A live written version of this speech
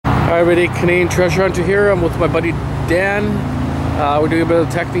Hi everybody, Canadian Treasure Hunter here. I'm with my buddy Dan. We're doing a bit of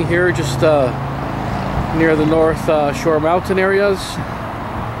detecting here, just near the North Shore mountain areas.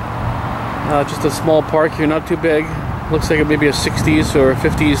 Just a small park here, not too big. Looks like maybe a 60s or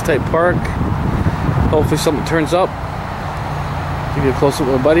 50s type park. Hopefully something turns up. Give you a close up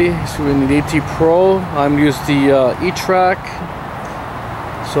with my buddy. So we need AT Pro. I'm going to use the E-Track.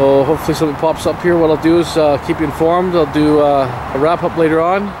 So hopefully something pops up here. What I'll do is keep you informed. I'll do a wrap up later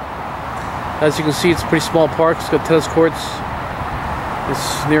on. As you can see, it's a pretty small park. It's got tennis courts.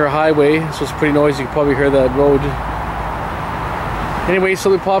 It's near a highway, so it's pretty noisy. You can probably hear that road. Anyway,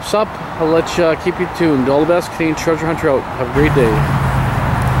 something pops up, I'll let you keep you tuned. All the best, Canadian Treasure Hunter out. Have a great day.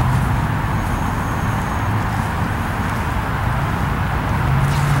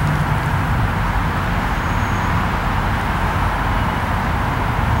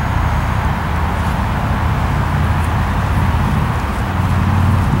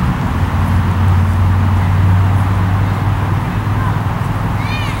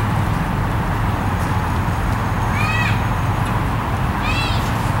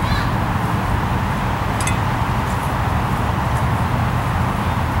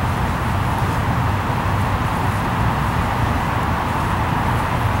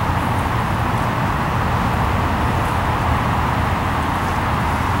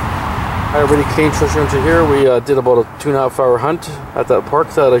 Hi everybody, Canadian Treasure Hunter here. We did about a 2.5 hour hunt at that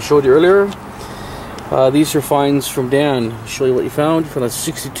park that I showed you earlier. These are finds from Dan. I'll show you what you found. Found a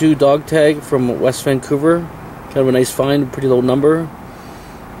 62 dog tag from West Vancouver. Kind of a nice find, pretty low number.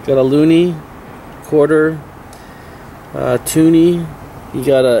 Got a loonie, quarter, toonie. You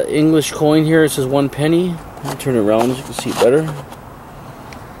got an English coin here. It says 1 penny. I'll turn it around so you can see it better.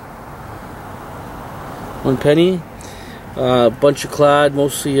 1 penny. Bunch of clad,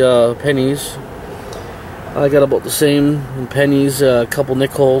 mostly pennies. I got about the same in pennies, a couple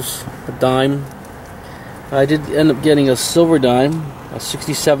nickels, a dime. I did end up getting a silver dime, a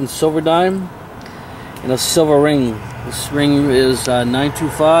 67 silver dime, and a silver ring. This ring is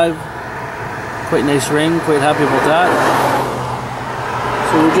 925. Quite nice ring, quite happy about that.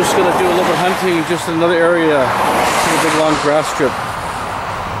 So we're just going to do a little bit of hunting just in another area. See a big long grass strip.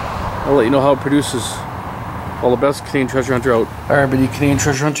 I'll let you know how it produces. All the best, Canadian Treasure Hunter out. Hi everybody, Canadian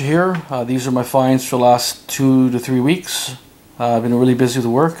Treasure Hunter here. These are my finds for the last 2 to 3 weeks. I've been really busy with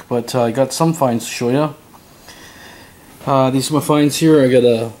work, but I got some finds to show you. These are my finds here. I got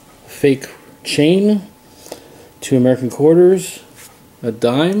a fake chain, 2 American quarters, a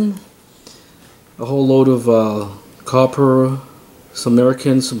dime, a whole load of copper, some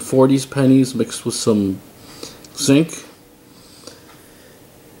American, some 40s pennies mixed with some zinc.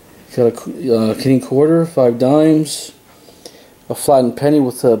 Got a Canadian quarter, 5 dimes, a flattened penny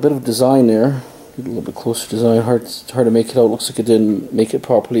with a bit of design there. Get a little bit closer design. It's hard to make it out. Looks like it didn't make it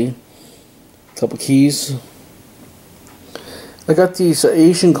properly. A couple keys. I got these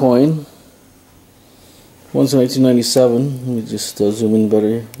Asian coin. One's 1997. Let me just zoom in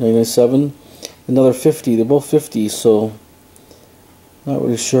better. 1997. Another 50. They're both 50, so not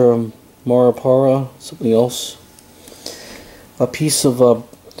really sure. Marapara, something else. A piece of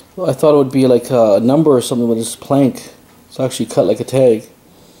I thought it would be like a number or something with this plank. It's actually cut like a tag.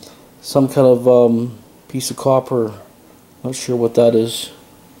 Some kind of piece of copper. Not sure what that is.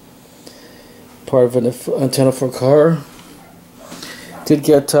 Part of an antenna for a car. Did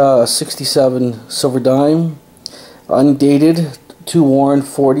get a 67 silver dime. Undated. 2 worn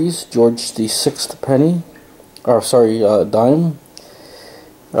 40s. George the 6th penny. Or sorry, dime.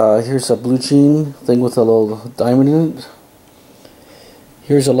 Here's a blue jean thing with a little diamond in it.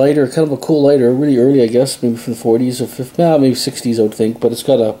 Here's a lighter, kind of a cool lighter, really early I guess, maybe from the 40s or 50s, maybe 60s I would think, but it's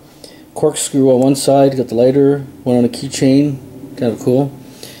got a corkscrew on one side, got the lighter, one on a keychain, kind of cool.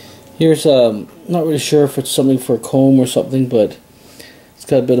 Here's, not really sure if it's something for a comb or something, but it's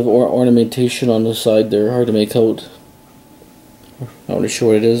got a bit of ornamentation on the side there, hard to make out. Not really sure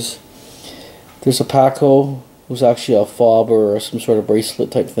what it is. There's a Paco, it was actually a fob or some sort of bracelet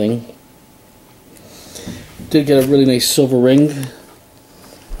type thing. Did get a really nice silver ring.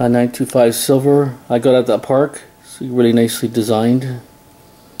 925 silver. I got at that park. It's really nicely designed.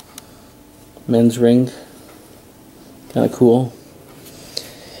 Men's ring. Kind of cool.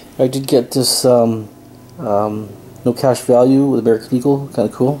 I did get this no cash value with American Eagle. Kind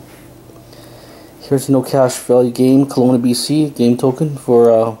of cool. Here's a no cash value game. Kelowna, BC. Game token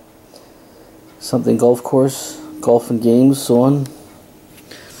for something golf course. Golf and games, so on.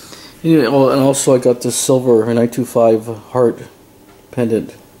 Anyway, and also I got this silver 925 heart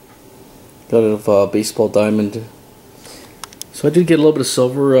pendant. Got it of baseball diamond. So I did get a little bit of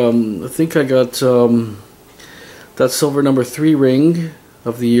silver. I think I got that silver number 3 ring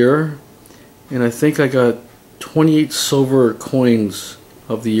of the year, and I think I got 28 silver coins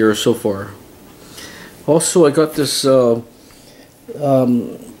of the year so far. Also, I got this looks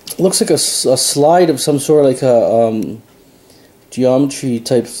like a slide of some sort, like a geometry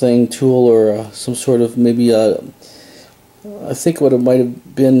type thing, tool, or some sort of maybe I think what it might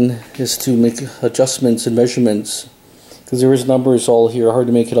have been is to make adjustments and measurements, because there is numbers all here, hard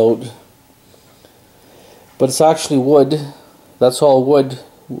to make it out. But it's actually wood. That's all wood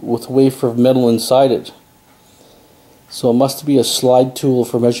with a wafer of metal inside it. So it must be a slide tool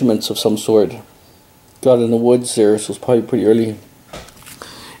for measurements of some sort. Got it in the woods there, so it's probably pretty early.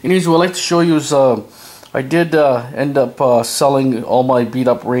 Anyways, what I'd like to show you is I did end up selling all my beat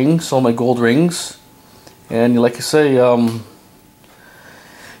up rings, all my gold rings. And like I say, you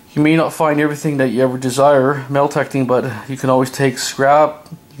may not find everything that you ever desire metal detecting, but you can always take scrap,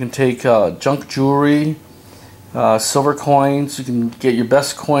 you can take junk jewelry, silver coins. You can get your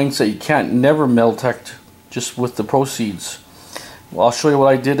best coins that you can't never metal detect just with the proceeds. Well, I'll show you what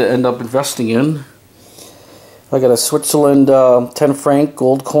I did to end up investing in. I got a Switzerland 10 franc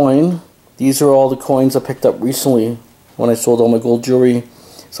gold coin. These are all the coins I picked up recently when I sold all my gold jewelry.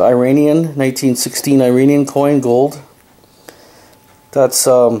 It's Iranian, 1916 Iranian coin, gold. That's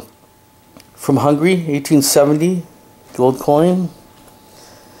from Hungary, 1870, gold coin.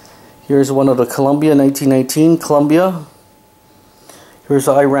 Here's one of the Colombia, 1919, Colombia. Here's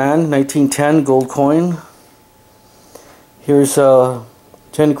Iran, 1910, gold coin. Here's a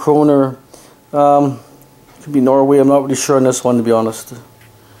 10 kroner, could be Norway, I'm not really sure on this one, to be honest.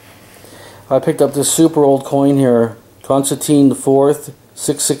 I picked up this super old coin here, Constantine the 4th,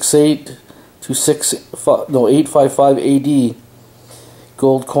 668 to 855 AD,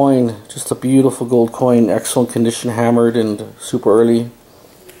 gold coin. Just a beautiful gold coin, excellent condition, hammered and super early.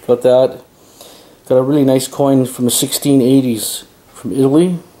 Got that. Got a really nice coin from the 1680s from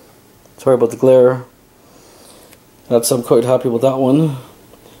Italy. Sorry about the glare. I'm quite happy with that one.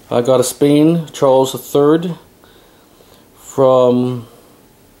 I got a Spain, Charles III, from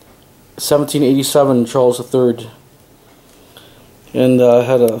 1787, Charles III. And I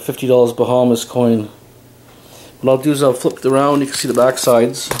had a $50 Bahamas coin. What I'll do is I'll flip it around, you can see the back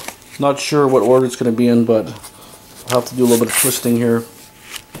sides. Not sure what order it's going to be in, but I'll have to do a little bit of twisting here.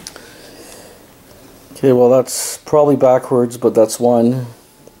 Okay, well that's probably backwards, but that's one.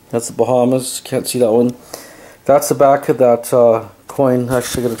 That's the Bahamas, can't see that one. That's the back of that coin.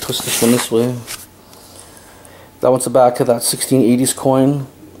 Actually, I gotta twist this one this way. That one's the back of that 1680s coin.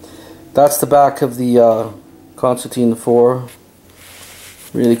 That's the back of the Constantine IV.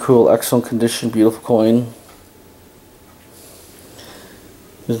 Really cool, excellent condition, beautiful coin.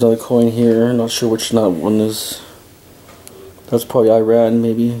 There's another coin here. Not sure which one is. That's probably Iran,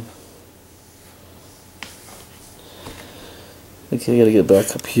 maybe. Okay, I gotta get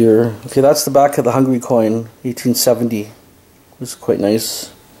back up here. Okay, that's the back of the Hungary coin, 1870. This is quite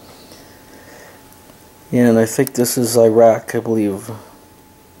nice. And I think this is Iraq, I believe.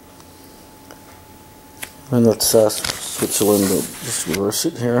 And that's Switzerland. Just reverse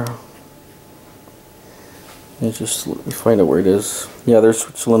it here. And just let me find out where it is. Yeah, there's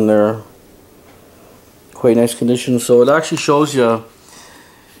Switzerland there. Quite nice condition. So it actually shows you,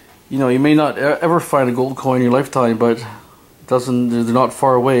 you know, you may not ever find a gold coin in your lifetime, but they're not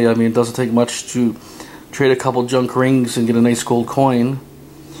far away. I mean, it doesn't take much to trade a couple junk rings and get a nice gold coin,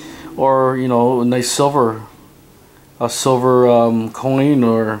 or you know, a nice silver coin,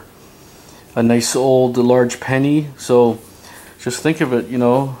 or a nice old large penny. So just think of it, you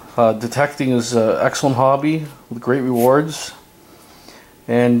know, detecting is an excellent hobby with great rewards.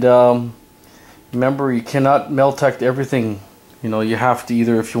 And remember, you cannot metal detect everything. You know, you have to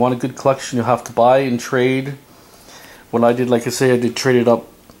either, if you want a good collection, you have to buy and trade. What I did, like I say, I did traded up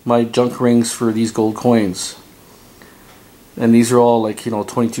my junk rings for these gold coins. And these are all like, you know,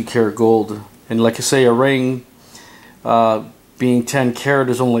 22 karat gold. And like I say, a ring being 10 karat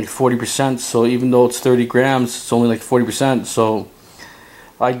is only like 40%. So even though it's 30 grams, it's only like 40%. So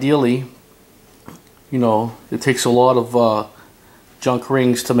ideally, you know, it takes a lot of junk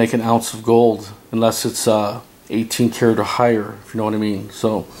rings to make an ounce of gold, unless it's 18 karat or higher, if you know what I mean.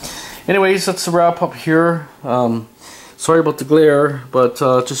 So anyways, that's the wrap up here. Sorry about the glare, but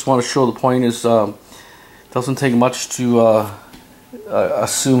just want to show the point is doesn't take much to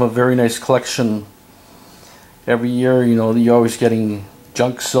assume a very nice collection. Every year, you know, you're always getting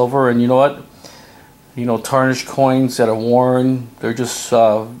junk silver, and you know what? You know, tarnished coins that are worn, they're just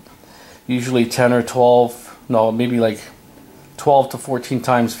usually 10 or 12, no, maybe like 12 to 14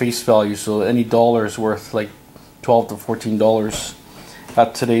 times face value. So any dollar is worth like $12 to $14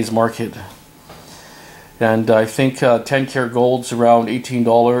 at today's market. And I think 10 karat gold's around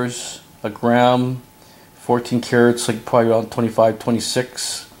 $18 a gram. 14 carats, like probably around 25,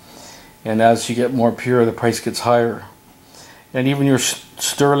 26. And as you get more pure, the price gets higher. And even your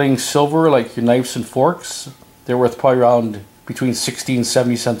sterling silver, like your knives and forks, they're worth probably around between 60 and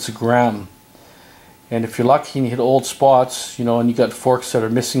 70 cents a gram. And if you're lucky and you hit old spots, you know, and you got forks that are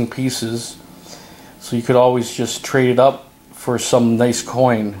missing pieces, so you could always just trade it up for some nice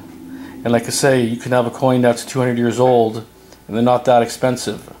coin. And like I say, you can have a coin that's 200 years old, and they're not that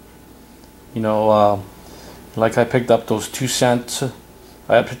expensive. You know, like I picked up those 2 cents.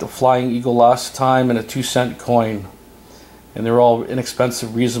 I picked a Flying Eagle last time and a 2-cent coin. And they're all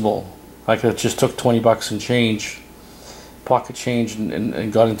inexpensive, reasonable. Like it just took 20 bucks and change, pocket change,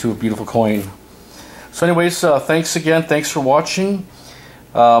 and got into a beautiful coin. So anyways, thanks again. Thanks for watching.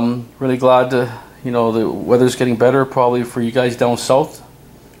 Really glad to, you know, the weather's getting better probably for you guys down south,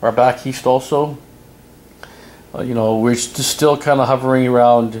 or back east also. You know, we're just still kind of hovering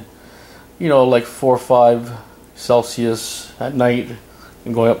around, you know, like 4 or 5 Celsius at night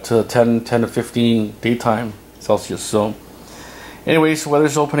and going up to 10 to 15 daytime Celsius. So anyways, the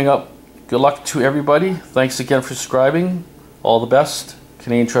weather's opening up. Good luck to everybody. Thanks again for subscribing. All the best.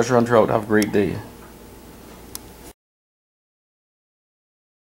 Canadian Treasure Hunter out. Have a great day.